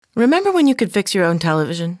Remember when you could fix your own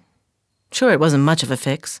television? Sure, it wasn't much of a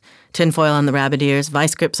fix. Tinfoil on the rabbit ears,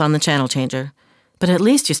 vice grips on the channel changer. But at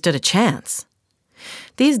least you stood a chance.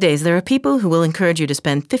 These days, there are people who will encourage you to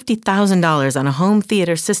spend $50,000 on a home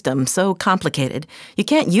theater system so complicated you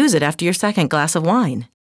can't use it after your second glass of wine.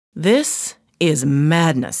 This is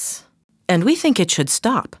madness. And we think it should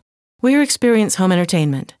stop. We're Experience Home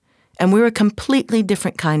Entertainment, and we're a completely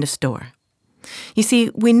different kind of store. You see,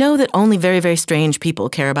 we know that only very, very strange people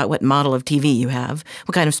care about what model of TV you have,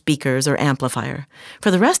 what kind of speakers or amplifier.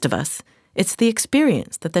 For the rest of us, it's the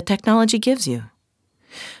experience that the technology gives you.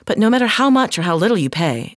 But no matter how much or how little you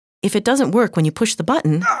pay, if it doesn't work when you push the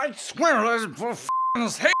button... I swear, for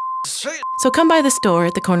sake. So come by the store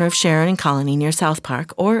at the corner of Sharon and Colony near South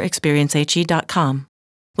Park or experiencehe.com.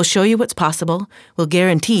 We'll show you what's possible. We'll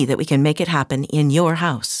guarantee that we can make it happen in your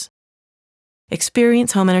house.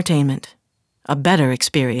 Experience Home Entertainment. A better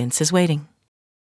experience is waiting.